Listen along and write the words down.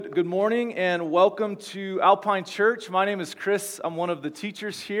Good morning and welcome to Alpine Church. My name is Chris. I'm one of the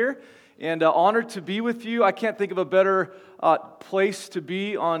teachers here and honored to be with you. I can't think of a better place to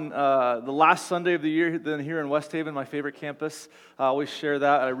be on the last Sunday of the year than here in West Haven, my favorite campus. I always share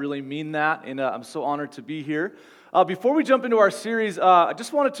that. I really mean that, and I'm so honored to be here. Before we jump into our series, I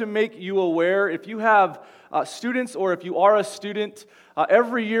just wanted to make you aware, if you have students or if you are a student,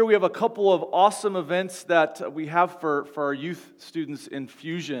 every year we have a couple of awesome events that we have for our youth students in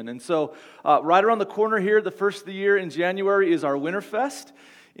Fusion. And so right around the corner here, the first of the year in January is our Winterfest.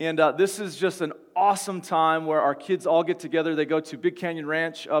 And this is just an awesome time where our kids all get together. They go to Big Canyon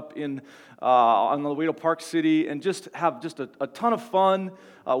Ranch up in on the way to Park City and just have just a ton of fun,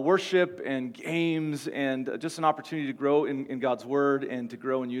 worship and games, and just an opportunity to grow in God's Word and to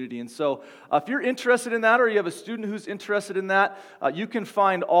grow in unity. And so if you're interested in that or you have a student who's interested in that, you can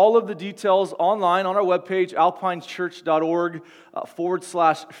find all of the details online on our webpage,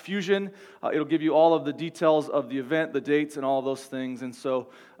 alpinechurch.org/fusion. It'll give you all of the details of the event, the dates, and all of those things. And so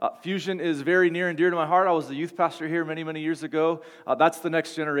Fusion is very near and dear to my heart. I was the youth pastor here many, many years ago. That's the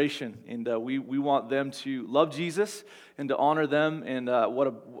next generation, and we want them to love Jesus and to honor them, and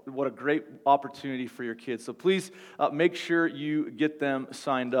what a great opportunity for your kids. So please make sure you get them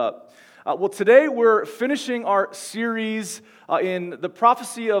signed up. Well, today we're finishing our series in the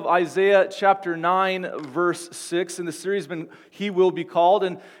prophecy of Isaiah chapter 9, verse 6. And the series has been, He Will Be Called.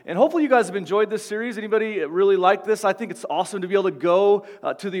 And hopefully you guys have enjoyed this series. Anybody really like this? I think it's awesome to be able to go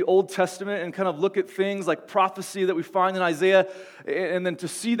to the Old Testament and kind of look at things like prophecy that we find in Isaiah, and then to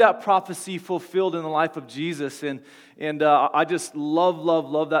see that prophecy fulfilled in the life of Jesus. And I just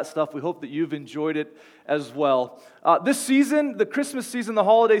love that stuff. We hope that you've enjoyed it as well. This season, the Christmas season, the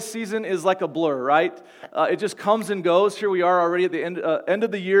holiday season is like a blur, right? It just comes and goes. Here we are already at the end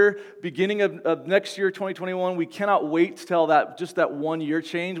of the year, beginning of next year, 2021. We cannot wait till that 1 year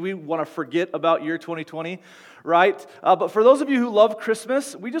change. We want to forget about year 2020, right? But for those of you who love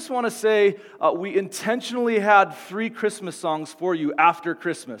Christmas, we just want to say we intentionally had 3 Christmas songs for you after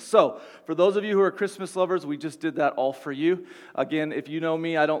Christmas. So for those of you who are Christmas lovers, we just did that all for you. Again, if you know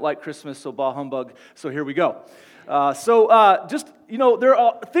me, I don't like Christmas, so bah humbug. So here we go. There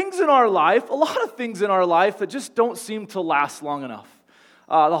are things in our life, a lot of things in our life that just don't seem to last long enough.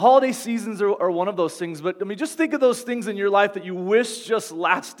 The holiday seasons are one of those things, but just think of those things in your life that you wish just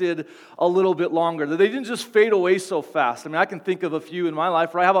lasted a little bit longer, that they didn't just fade away so fast. I can think of a few in my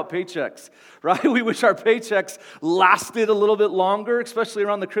life, right? How about paychecks, right? We wish our paychecks lasted a little bit longer, especially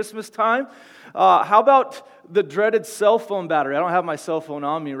around the Christmas time. How about the dreaded cell phone battery? I don't have my cell phone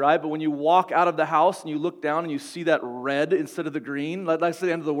on me, right? But when you walk out of the house and you look down and you see that red instead of the green, that's the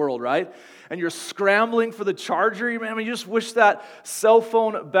end of the world, right? And you're scrambling for the charger. You just wish that cell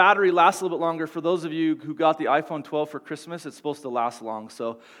phone battery lasted a little bit longer. For those of you who got the iPhone 12 for Christmas, it's supposed to last long,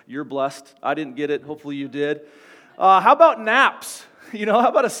 so you're blessed. I didn't get it. Hopefully you did. How about naps? How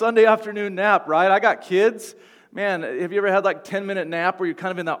about a Sunday afternoon nap, right? I got kids. Man, have you ever had like 10-minute nap where you're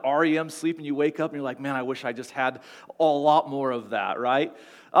kind of in that REM sleep and you wake up and you're like, man, I wish I just had a lot more of that, right?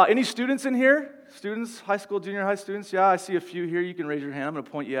 Any students in here? Students, high school, junior high students? Yeah, I see a few here. You can raise your hand. I'm going to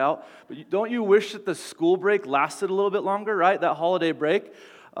point you out. But don't you wish that the school break lasted a little bit longer, right? That holiday break.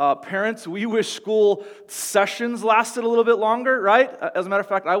 Parents, we wish school sessions lasted a little bit longer, right? As a matter of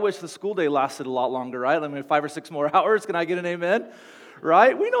fact, I wish the school day lasted a lot longer, right? 5 or 6 more hours. Can I get an amen?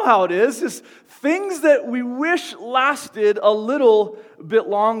 Right? We know how it is. Just things that we wish lasted a little bit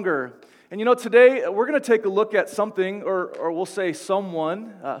longer. And today we're going to take a look at something, or we'll say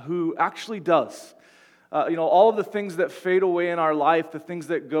someone who actually does. All of the things that fade away in our life, the things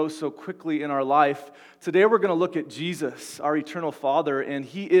that go so quickly in our life. Today we're going to look at Jesus, our eternal Father, and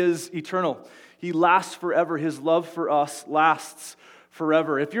He is eternal. He lasts forever. His love for us lasts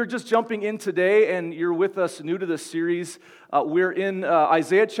forever. If you're just jumping in today and you're with us new to this series, we're in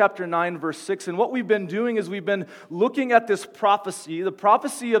Isaiah chapter 9, verse 6. And what we've been doing is we've been looking at this prophecy, the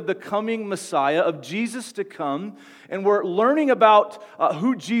prophecy of the coming Messiah, of Jesus to come. And we're learning about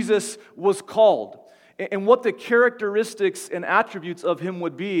who Jesus was called and what the characteristics and attributes of Him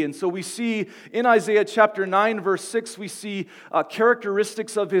would be. And so we see in Isaiah chapter 9, verse 6, we see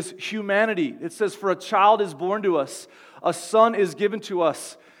characteristics of His humanity. It says, "For a child is born to us, a son is given to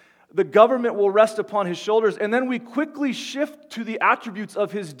us. The government will rest upon His shoulders." And then we quickly shift to the attributes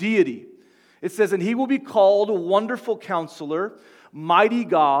of His deity. It says, "And He will be called Wonderful Counselor, Mighty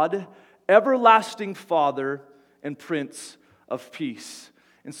God, Everlasting Father, and Prince of Peace."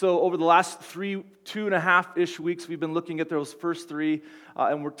 And so over the last 2.5-ish weeks, we've been looking at those first 3,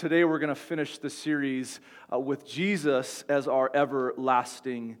 and today we're going to finish the series with Jesus as our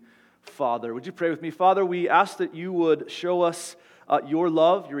everlasting Father. Would you pray with me? Father, we ask that you would show us your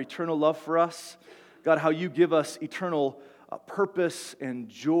love, your eternal love for us. God, how you give us eternal purpose and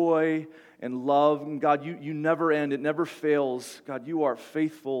joy and love. And God, you never end. It never fails. God, you are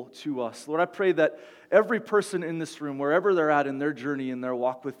faithful to us. Lord, I pray that every person in this room, wherever they're at in their journey, in their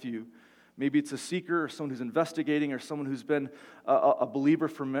walk with you, maybe it's a seeker or someone who's investigating or someone who's been a believer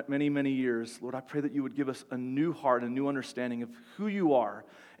for many, many years. Lord, I pray that you would give us a new heart, a new understanding of who you are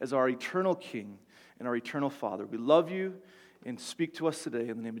as our eternal King and our eternal Father. We love you, and speak to us today.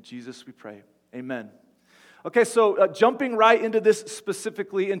 In the name of Jesus we pray. Amen. Okay, so jumping right into this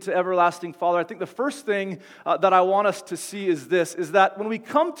specifically, into Everlasting Father, I think the first thing that I want us to see is this, is that when we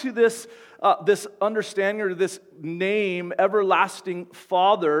come to this understanding or this name, Everlasting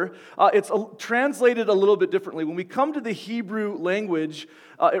Father, it's translated a little bit differently. When we come to the Hebrew language,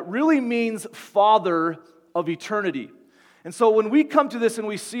 it really means Father of eternity. And so when we come to this and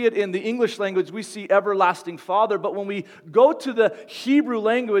we see it in the English language, we see Everlasting Father. But when we go to the Hebrew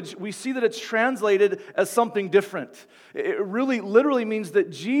language, we see that it's translated as something different. It really literally means that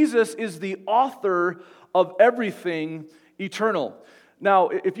Jesus is the author of everything eternal. Now,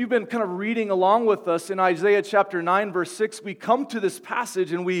 if you've been kind of reading along with us in Isaiah chapter 9, verse 6, we come to this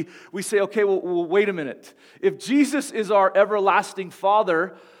passage and we say, okay, well, wait a minute. If Jesus is our everlasting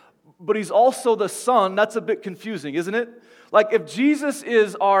Father, but he's also the Son, that's a bit confusing, isn't it? Like, if Jesus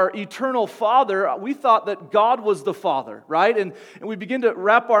is our eternal Father, we thought that God was the Father, right? And we begin to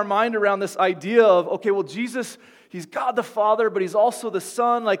wrap our mind around this idea of, okay, well, Jesus, he's God the Father, but he's also the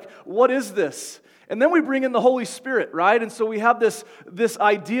Son. Like, what is this? And then we bring in the Holy Spirit, right? And so we have this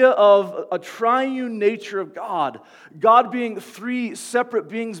idea of a triune nature of God. God being three separate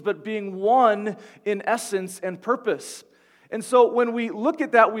beings, but being one in essence and purpose. And so when we look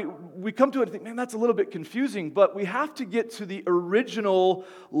at that, we come to it and think, man, that's a little bit confusing, but we have to get to the original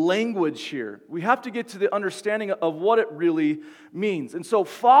language here. We have to get to the understanding of what it really means. And so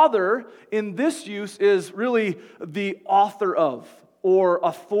Father, in this use, is really the author of, or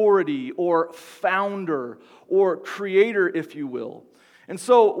authority, or founder, or creator, if you will. And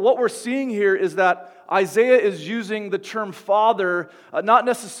so what we're seeing here is that Isaiah is using the term father, not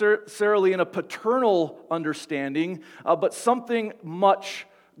necessarily in a paternal understanding, but something much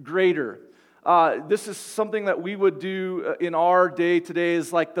greater. This is something that we would do in our day today,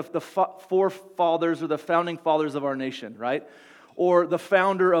 is like the forefathers or the founding fathers of our nation, right? Or the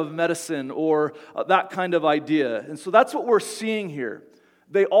founder of medicine, or that kind of idea. And so that's what we're seeing here.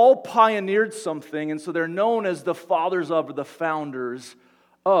 They all pioneered something, and so they're known as the fathers of, or the founders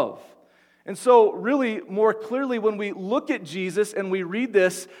of. And so really, more clearly, when we look at Jesus and we read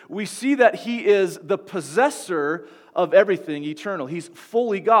this, we see that he is the possessor of everything eternal. He's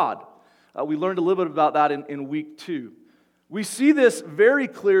fully God. We learned a little bit about that in week 2. We see this very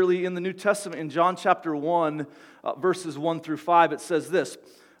clearly in the New Testament in John chapter 1, verses 1 through 5. It says this,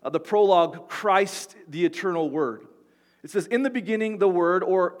 the prologue, Christ, the eternal Word. It says, in the beginning, the Word,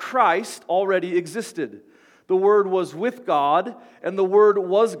 or Christ, already existed. The Word was with God, and the Word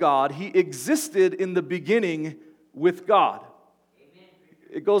was God. He existed in the beginning with God. Amen.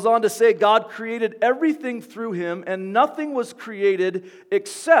 It goes on to say, God created everything through him, and nothing was created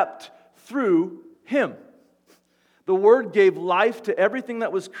except through him. The Word gave life to everything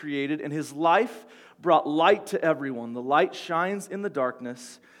that was created, and his life brought light to everyone. The light shines in the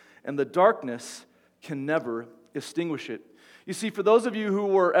darkness, and the darkness can never extinguish it. You see, for those of you who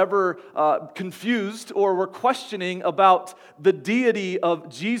were ever confused or were questioning about the deity of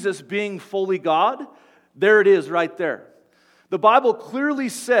Jesus being fully God, there it is right there. The Bible clearly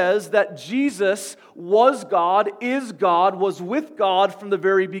says that Jesus was God, is God, was with God from the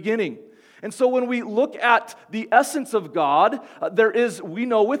very beginning. And so when we look at the essence of God, there is, we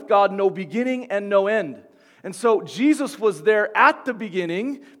know with God, no beginning and no end. And so Jesus was there at the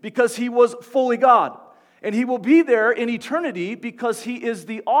beginning because he was fully God. And he will be there in eternity because he is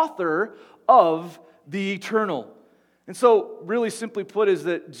the author of the eternal. And so, really simply put, is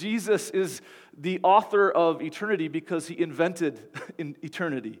that Jesus is the author of eternity because he invented in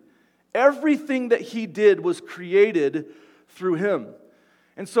eternity. Everything that he did was created through him.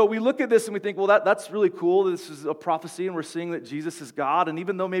 And so we look at this and we think, well, that's really cool. This is a prophecy, and we're seeing that Jesus is God. And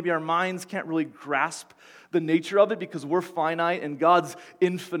even though maybe our minds can't really grasp the nature of it because we're finite and God's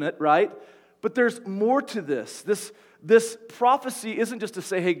infinite, right? But there's more to this. This prophecy isn't just to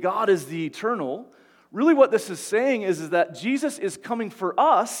say, hey, God is the eternal. Really what this is saying is that Jesus is coming for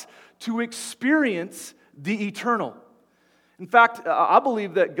us to experience the eternal. In fact, I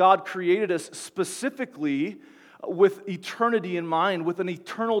believe that God created us specifically with eternity in mind, with an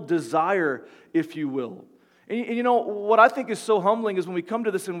eternal desire, if you will. And you know, what I think is so humbling is when we come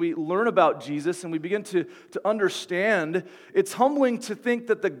to this and we learn about Jesus and we begin to understand, it's humbling to think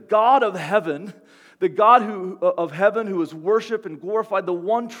that the God of heaven, the God of heaven who is worshiped and glorified, the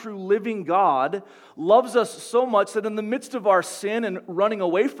one true living God, loves us so much that in the midst of our sin and running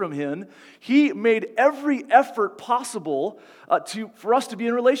away from Him, He made every effort possible for us to be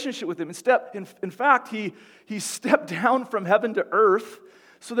in relationship with Him. In fact, He stepped down from heaven to earth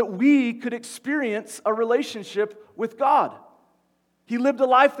so that we could experience a relationship with God. He lived a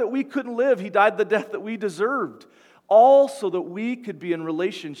life that we couldn't live. He died the death that we deserved, all so that we could be in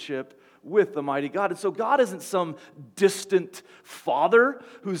relationship with the mighty God. And so God isn't some distant father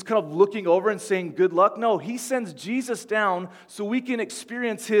who's kind of looking over and saying, good luck. No, He sends Jesus down so we can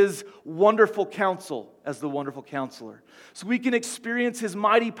experience His wonderful counsel as the wonderful counselor. So we can experience His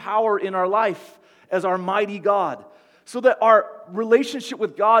mighty power in our life as our mighty God. So that our relationship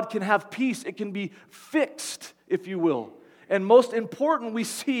with God can have peace. It can be fixed, if you will. And most important, we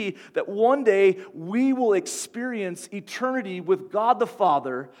see that one day we will experience eternity with God the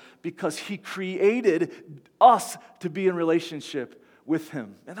Father because He created us to be in relationship with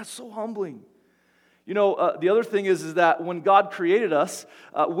Him. And that's so humbling. You know, the other thing is that when God created us,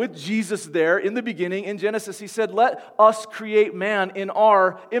 with Jesus there in the beginning, in Genesis, He said, let us create man in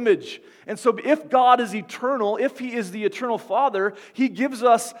our image. And so if God is eternal, if He is the eternal Father, He gives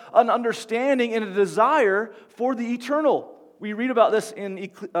us an understanding and a desire for the eternal. We read about this in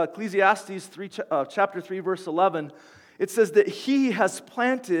Ecclesiastes chapter 3, verse 11. It says that He has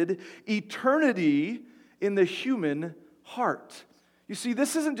planted eternity in the human heart. You see,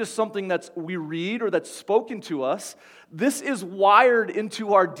 this isn't just something that we read or that's spoken to us. This is wired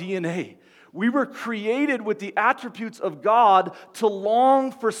into our DNA. We were created with the attributes of God to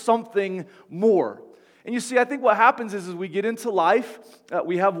long for something more. And you see, I think what happens is we get into life,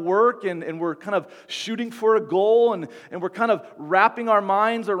 we have work, and we're kind of shooting for a goal, and we're kind of wrapping our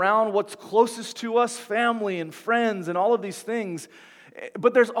minds around what's closest to us, family and friends and all of these things.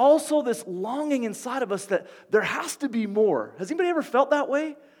 But there's also this longing inside of us that there has to be more. Has anybody ever felt that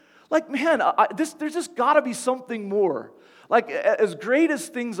way? Like, man, there's just got to be something more. Like, as great as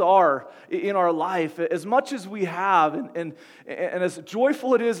things are in our life, as much as we have, and as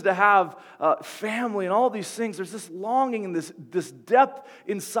joyful it is to have family and all these things, there's this longing and this depth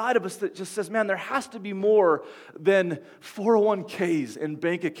inside of us that just says, man, there has to be more than 401ks and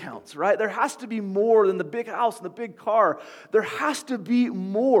bank accounts, right? There has to be more than the big house and the big car. There has to be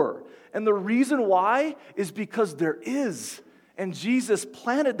more. And the reason why is because there is. And Jesus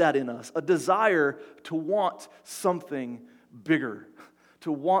planted that in us, a desire to want something bigger,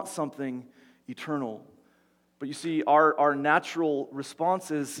 to want something eternal. But you see, our natural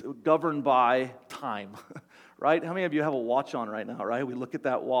response is governed by time, right? How many of you have a watch on right now, right? We look at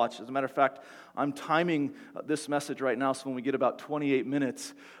that watch. As a matter of fact, I'm timing this message right now, so when we get about 28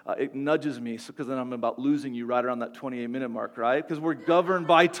 minutes, it nudges me, because then I'm about losing you right around that 28-minute mark, right? Because we're governed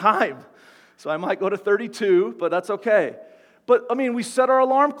by time. So I might go to 32, but that's okay. But, I mean, we set our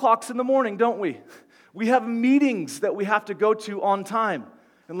alarm clocks in the morning, don't we? We have meetings that we have to go to on time,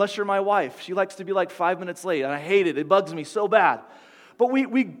 unless you're my wife. She likes to be like 5 minutes late, and I hate it. It bugs me so bad. But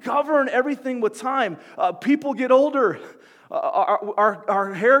we govern everything with time. People get older.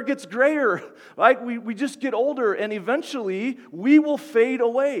 Our hair gets grayer, right? We just get older, and eventually we will fade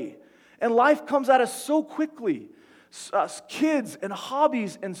away. And life comes at us so quickly. Kids and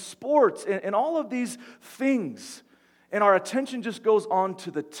hobbies and sports and all of these things. And our attention just goes on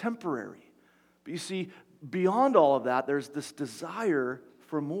to the temporary. But you see, beyond all of that, there's this desire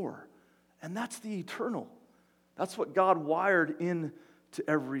for more. And that's the eternal. That's what God wired into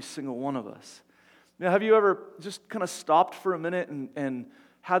every single one of us. Now, have you ever just kind of stopped for a minute and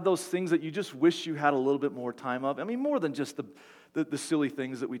had those things that you just wish you had a little bit more time of? I mean, more than just the silly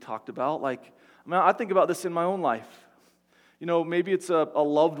things that we talked about. Like, I think about this in my own life. You know, maybe it's a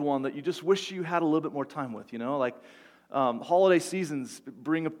loved one that you just wish you had a little bit more time with, you know, like holiday seasons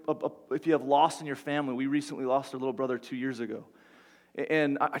bring if you have loss in your family. We recently lost our little brother 2 years ago.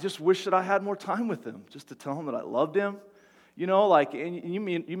 And I just wish that I had more time with him, just to tell him that I loved him. You know, like, and you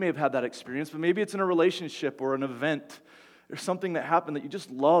may have had that experience, but maybe it's in a relationship or an event or something that happened that you just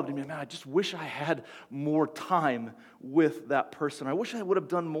loved. And man, I just wish I had more time with that person. I wish I would have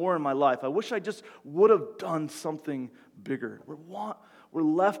done more in my life. I wish I just would have done something bigger. We're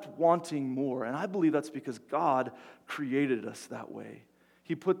left wanting more. And I believe that's because God created us that way.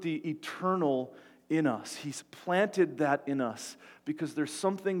 He put the eternal in us. He's planted that in us because there's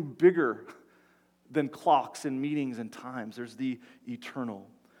something bigger than clocks and meetings and times. There's the eternal.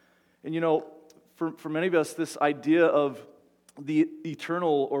 And you know, for many of us, this idea of the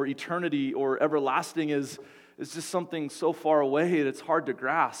eternal or eternity or everlasting is is just something so far away that it's hard to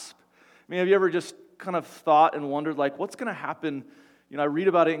grasp. I mean, have you ever just kind of thought and wondered, like, what's going to happen? I read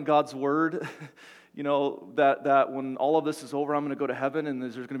about it in God's Word, that when all of this is over, I'm going to go to heaven and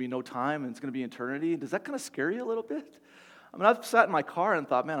there's going to be no time and it's going to be eternity. Does that kind of scare you a little bit? I mean, I've sat in my car and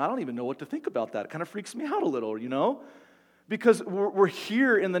thought, man, I don't even know what to think about that. It kind of freaks me out a little, because we're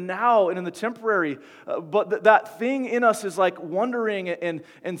here in the now and in the temporary, but that thing in us is like wondering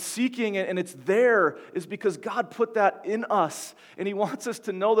and seeking, and it's there is because God put that in us, and He wants us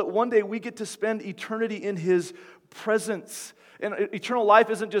to know that one day we get to spend eternity in His presence. And eternal life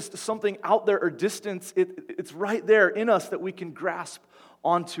isn't just something out there or distance, it's right there in us that we can grasp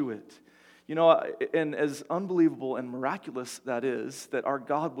onto it. And as unbelievable and miraculous that is, that our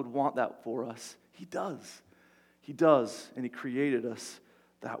God would want that for us, He does. He does, and He created us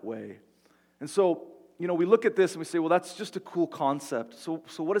that way. And so, we look at this and we say, well, that's just a cool concept. So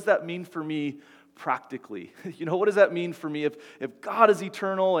what does that mean for me practically? What does that mean for me if God is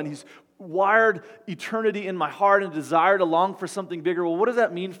eternal and He's wired eternity in my heart and desire to long for something bigger? Well, what does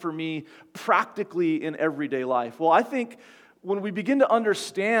that mean for me practically in everyday life? Well, I think when we begin to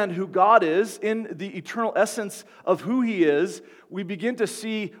understand who God is in the eternal essence of who He is, we begin to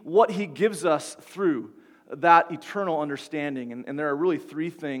see what He gives us through that eternal understanding. And there are really three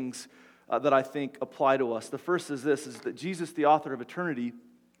things that I think apply to us. The first is this, is that Jesus, the author of eternity,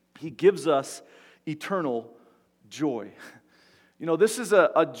 He gives us eternal joy. This is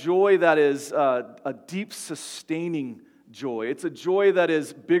a joy that is a deep, sustaining joy. It's a joy that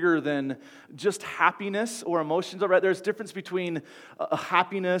is bigger than just happiness or emotions. All right, there's a difference between a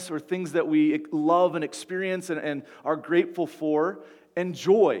happiness or things that we love and experience and are grateful for, and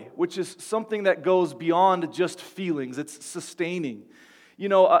joy, which is something that goes beyond just feelings. It's sustaining.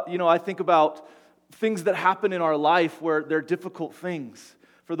 I think about things that happen in our life where they're difficult things.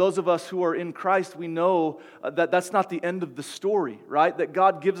 For those of us who are in Christ, we know that that's not the end of the story, right? That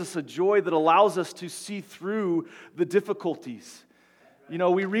God gives us a joy that allows us to see through the difficulties.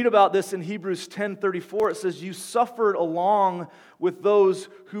 We read about this in Hebrews 10:34. It says, "You suffered along with those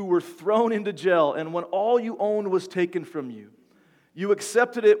who were thrown into jail, and when all you owned was taken from you, you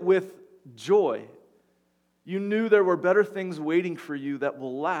accepted it with joy. You knew there were better things waiting for you that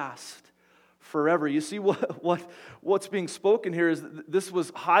will last forever." You see, what's being spoken here is that this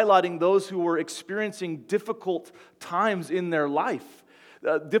was highlighting those who were experiencing difficult times in their life.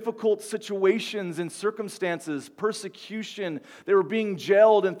 Difficult situations and circumstances, persecution. They were being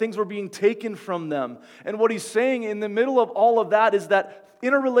jailed and things were being taken from them. And what he's saying in the middle of all of that is that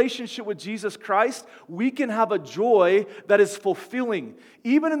in a relationship with Jesus Christ, we can have a joy that is fulfilling.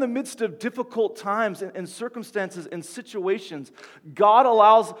 Even in the midst of difficult times and circumstances and situations, God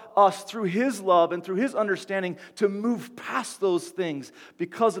allows us through His love and through His understanding to move past those things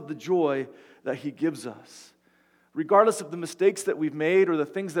because of the joy that He gives us. Regardless of the mistakes that we've made or the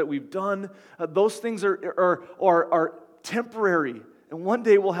things that we've done, those things are temporary. And one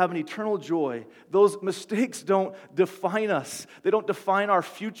day we'll have an eternal joy. Those mistakes don't define us. They don't define our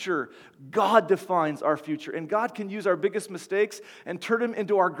future. God defines our future. And God can use our biggest mistakes and turn them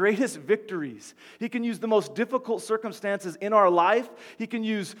into our greatest victories. He can use the most difficult circumstances in our life. He can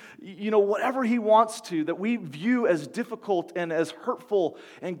use, whatever He wants to that we view as difficult and as hurtful.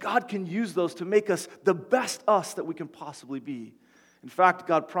 And God can use those to make us the best us that we can possibly be. In fact,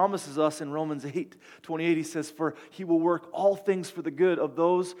 God promises us in Romans 8:28, He says, "For He will work all things for the good of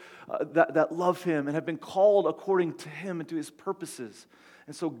those that love Him and have been called according to Him and to His purposes."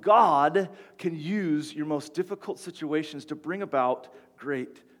 And so God can use your most difficult situations to bring about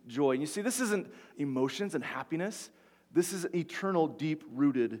great joy. And you see, this isn't emotions and happiness. This is eternal,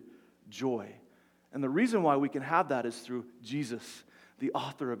 deep-rooted joy. And the reason why we can have that is through Jesus, the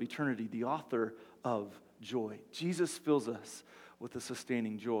author of eternity, the author of joy. Jesus fills us with a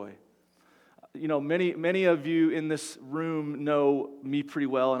sustaining joy. Many of you in this room know me pretty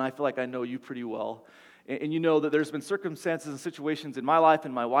well, and I feel like I know you pretty well. And you know that there's been circumstances and situations in my life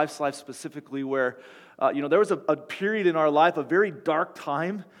and my wife's life specifically where, there was a period in our life, a very dark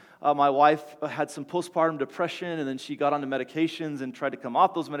time. My wife had some postpartum depression, and then she got onto medications and tried to come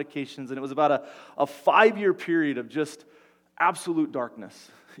off those medications, and it was about a 5-year period of just absolute darkness,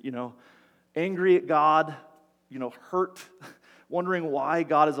 angry at God, hurt, wondering why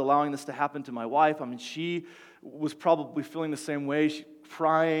God is allowing this to happen to my wife. I mean, she was probably feeling the same way. She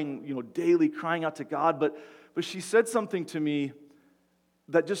crying, daily crying out to God. But she said something to me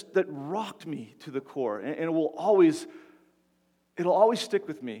that rocked me to the core, and it'll always stick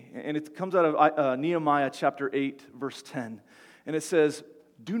with me. And it comes out of Nehemiah chapter 8, verse 10, and it says,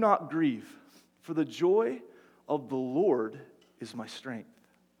 "Do not grieve, for the joy of the Lord is my strength."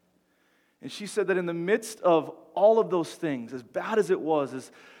 And she said that in the midst of all of those things, as bad as it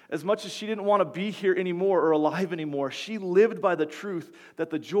was, as much as she didn't want to be here anymore or alive anymore, she lived by the truth that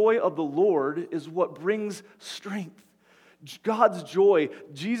the joy of the Lord is what brings strength. God's joy,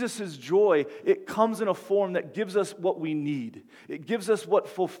 Jesus' joy, it comes in a form that gives us what we need. It gives us what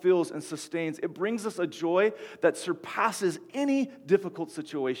fulfills and sustains. It brings us a joy that surpasses any difficult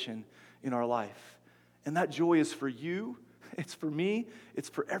situation in our life. And that joy is for you, it's for me, it's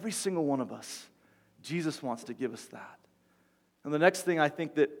for every single one of us. Jesus wants to give us that. And the next thing I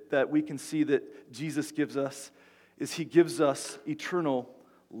think that we can see that Jesus gives us is he gives us eternal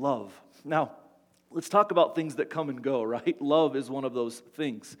love. Now, let's talk about things that come and go, right? Love is one of those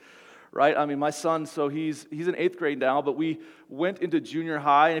things, right? I mean, my son, so he's in 8th grade now, but we went into junior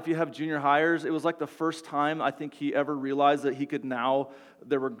high, and if you have junior hires, it was like the first time I think he ever realized that he could now,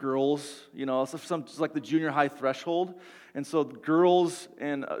 there were girls, it's like the junior high threshold, and so girls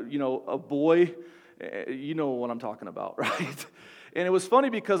and, a boy, you know what I'm talking about, right? And it was funny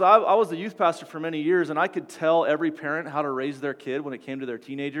because I was the youth pastor for many years, and I could tell every parent how to raise their kid when it came to their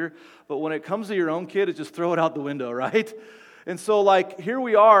teenager. But when it comes to your own kid, it's just throw it out the window, right? And so, here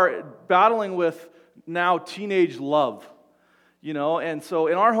we are battling with now teenage love, And so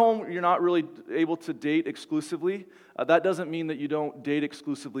in our home, you're not really able to date exclusively. That doesn't mean that you don't date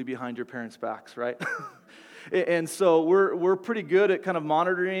exclusively behind your parents' backs, right? And so we're pretty good at kind of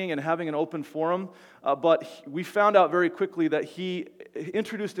monitoring and having an open forum, but we found out very quickly that he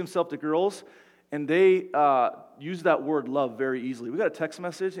introduced himself to girls, and they used that word love very easily. We got a text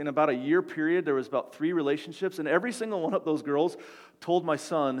message. In about a year period, there was about 3 relationships, and every single one of those girls told my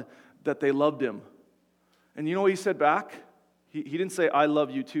son that they loved him. And you know what he said back? He didn't say, I love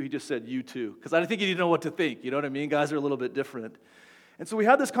you too. He just said, you too. Because I think he didn't know what to think. You know what I mean? Guys are a little bit different. And so we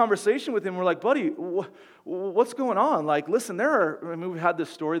had this conversation with him. We're like, buddy, what's going on? Listen, we've had this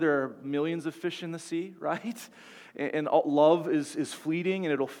story. There are millions of fish in the sea, right? And love is fleeting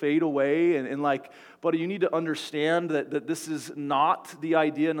and it'll fade away. And buddy, you need to understand that this is not the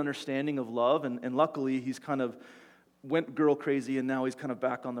idea and understanding of love. And luckily, he's kind of went girl crazy and now he's kind of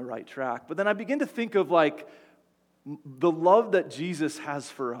back on the right track. But then I begin to think of the love that Jesus has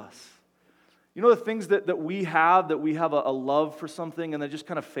for us. You know the things that we have a love for something and that just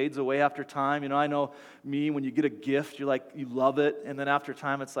kind of fades away after time. I know me, when you get a gift, you love it, and then after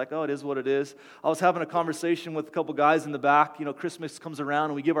time it's like, oh, it is what it is. I was having a conversation with a couple guys in the back. Christmas comes around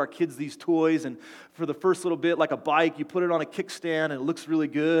and we give our kids these toys, and for the first little bit, like a bike, you put it on a kickstand and it looks really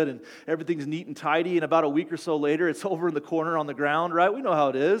good and everything's neat and tidy, and about a week or so later, it's over in the corner on the ground, right? We know how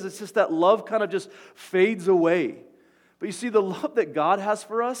it is. It's just that love kind of just fades away. But you see, the love that God has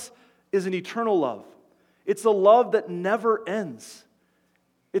for us is an eternal love. It's a love that never ends.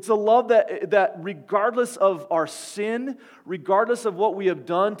 It's a love that regardless of our sin, regardless of what we have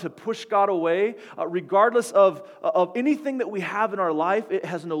done to push God away, regardless of anything that we have in our life, it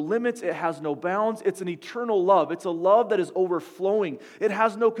has no limits, it has no bounds. It's an eternal love. It's a love that is overflowing. It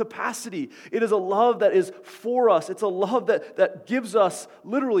has no capacity. It is a love that is for us. It's a love that gives us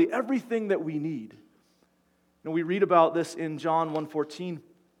literally everything that we need. We read about this in John 1:14.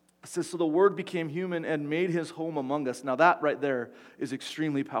 It says, so the Word became human and made his home among us. Now that right there is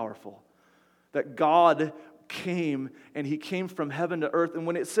extremely powerful. That God came, and he came from heaven to earth. And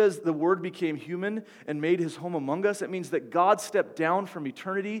when it says the Word became human and made his home among us, it means that God stepped down from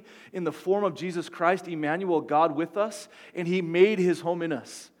eternity in the form of Jesus Christ, Emmanuel, God with us, and he made his home in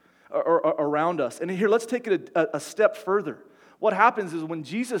us, or around us. And here, let's take it a step further. What happens is when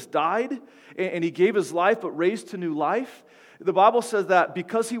Jesus died and he gave his life but raised to new life, the Bible says that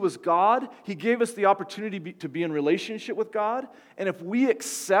because he was God, he gave us the opportunity to be in relationship with God. And if we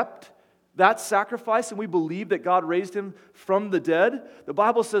accept that sacrifice and we believe that God raised him from the dead, the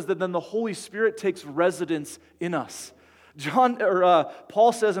Bible says that then the Holy Spirit takes residence in us.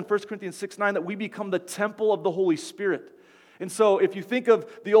 Paul says in 1 Corinthians 6:9 that we become the temple of the Holy Spirit. And so if you think of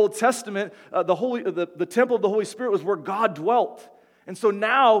the Old Testament, the temple of the Holy Spirit was where God dwelt. And so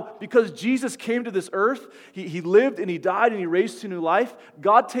now, because Jesus came to this earth, he lived and he died and he raised to new life,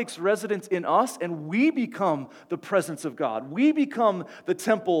 God takes residence in us and we become the presence of God. We become the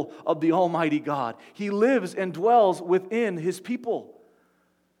temple of the Almighty God. He lives and dwells within his people.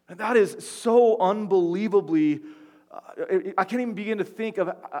 And that is so unbelievably, I can't even begin to think of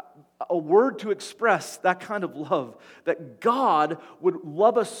a word to express that kind of love, that God would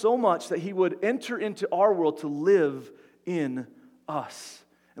love us so much that he would enter into our world to live in us.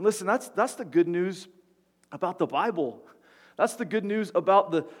 And listen, that's the good news about the Bible. That's the good news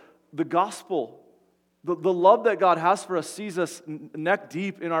about the gospel. The love that God has for us sees us neck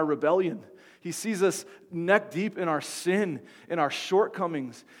deep in our rebellion. He sees us neck deep in our sin, in our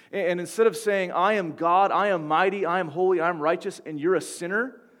shortcomings. And instead of saying, I am God, I am mighty, I am holy, I am righteous, and you're a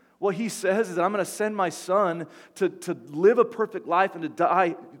sinner, what he says is that I'm going to send my son to live a perfect life and to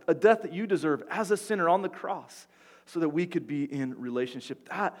die a death that you deserve as a sinner on the cross so that we could be in relationship.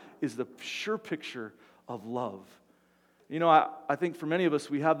 That is the sure picture of love. You know, I think for many of us,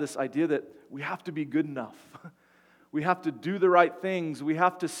 we have this idea that we have to be good enough. We have to do the right things. We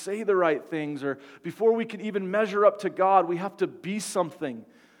have to say the right things. Or before we can even measure up to God, we have to be something.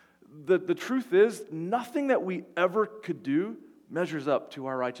 The truth is, nothing that we ever could do measures up to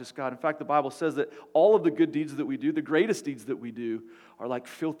our righteous God. In fact, the Bible says that all of the good deeds that we do, the greatest deeds that we do, are like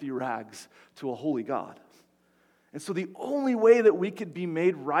filthy rags to a holy God. And so the only way that we could be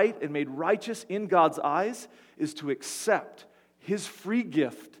made right and made righteous in God's eyes is to accept His free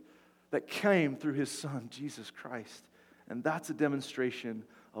gift that came through His Son, Jesus Christ. And that's a demonstration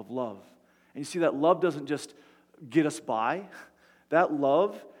of love. And you see, that love doesn't just get us by. That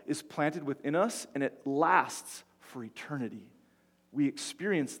love is planted within us, and it lasts for eternity. We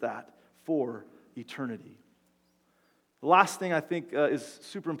experience that for eternity. The last thing I think is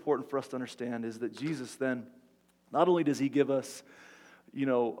super important for us to understand is that Jesus then, not only does He give us,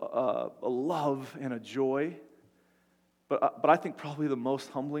 a love and a joy, but I think probably the most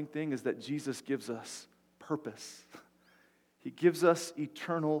humbling thing is that Jesus gives us purpose. He gives us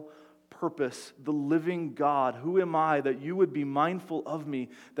eternal purpose. The living God, who am I that you would be mindful of me,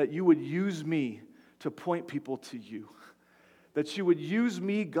 that you would use me to point people to you? That you would use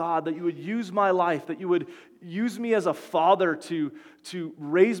me, God, that you would use my life, that you would use me as a father to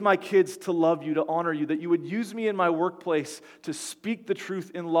raise my kids to love you, to honor you, that you would use me in my workplace to speak the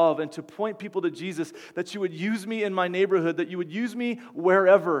truth in love and to point people to Jesus, that you would use me in my neighborhood, that you would use me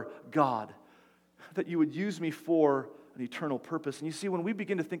wherever, God, that you would use me for an eternal purpose. And you see, when we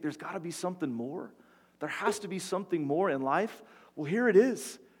begin to think there's got to be something more, there has to be something more in life, well, here it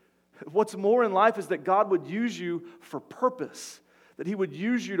is. What's more in life is that God would use you for purpose, that He would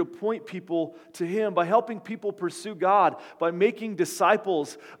use you to point people to Him by helping people pursue God, by making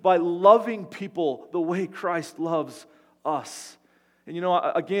disciples, by loving people the way Christ loves us. And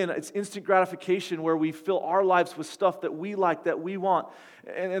again, it's instant gratification where we fill our lives with stuff that we like, that we want,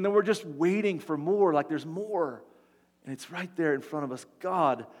 and then we're just waiting for more, like there's more. And it's right there in front of us.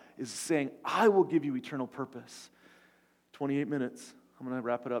 God is saying, I will give you eternal purpose. 28 minutes. I'm going to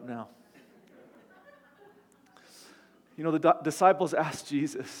wrap it up now. The disciples asked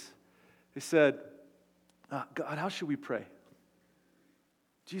Jesus, they said, God, how should we pray?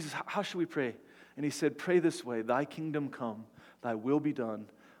 Jesus, how should we pray? And He said, pray this way, thy kingdom come, thy will be done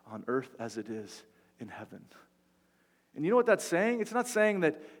on earth as it is in heaven. And you know what that's saying? It's not saying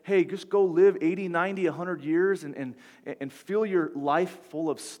that, hey, just go live 80, 90, 100 years and fill your life full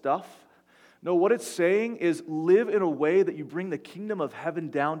of stuff. No, what it's saying is live in a way that you bring the kingdom of heaven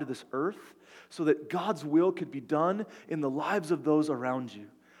down to this earth so that God's will could be done in the lives of those around you.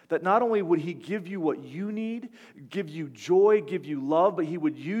 That not only would He give you what you need, give you joy, give you love, but He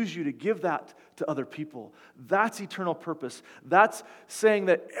would use you to give that to other people. That's eternal purpose. That's saying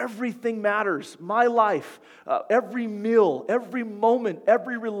that everything matters. My life, every meal, every moment,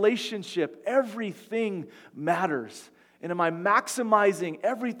 every relationship, everything matters. And am I maximizing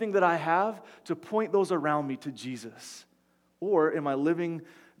everything that I have to point those around me to Jesus? Or am I living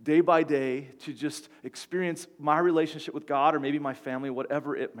day by day to just experience my relationship with God or maybe my family,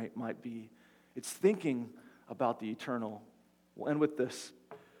 whatever it might be? It's thinking about the eternal. We'll end with this.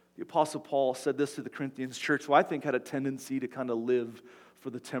 The Apostle Paul said this to the Corinthians church, who I think had a tendency to kind of live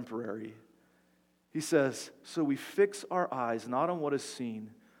for the temporary. He says, so we fix our eyes not on what is seen,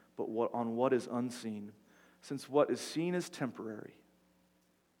 but on what is unseen. Since what is seen is temporary.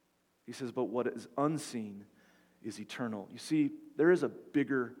 He says, but what is unseen is eternal. You see, there is a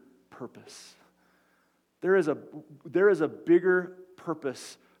bigger purpose. There is a bigger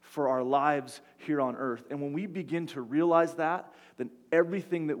purpose for our lives here on earth. And when we begin to realize that, then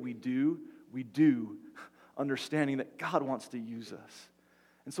everything that we do understanding that God wants to use us.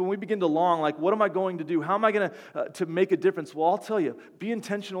 And so when we begin to long, like, what am I going to do? How am I going to make a difference? Well, I'll tell you, be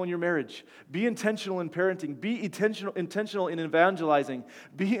intentional in your marriage. Be intentional in parenting. Be intentional in evangelizing.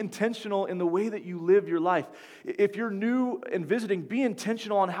 Be intentional in the way that you live your life. If you're new and visiting, be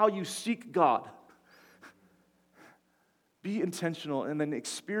intentional on how you seek God. Be intentional and then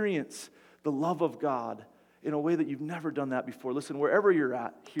experience the love of God in a way that you've never done that before. Listen, wherever you're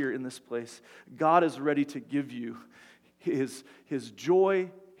at here in this place, God is ready to give you His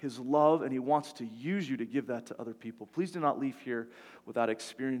joy, His love, and He wants to use you to give that to other people. Please do not leave here without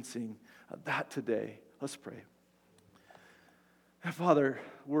experiencing that today. Let's pray. Father,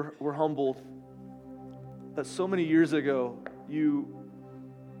 we're humbled that so many years ago you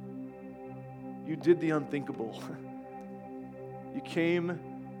did the unthinkable. You came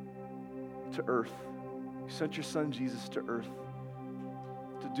to earth. You sent your son Jesus to earth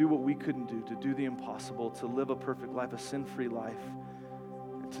to do what we couldn't do, to do the impossible, to live a perfect life, a sin-free life,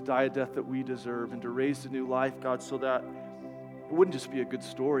 and to die a death that we deserve, and to raise a new life, God, so that it wouldn't just be a good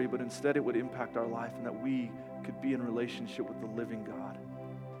story, but instead it would impact our life and that we could be in relationship with the living God.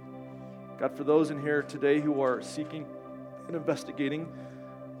 God, for those in here today who are seeking and investigating,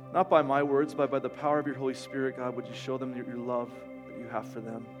 not by my words, but by the power of your Holy Spirit, God, would you show them your love that you have for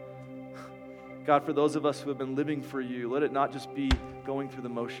them? God, for those of us who have been living for you, let it not just be going through the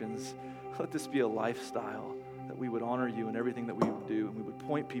motions. Let this be a lifestyle that we would honor you in everything that we would do, and we would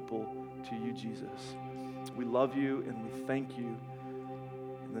point people to you, Jesus. We love you and we thank you.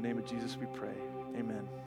 In the name of Jesus we pray. Amen.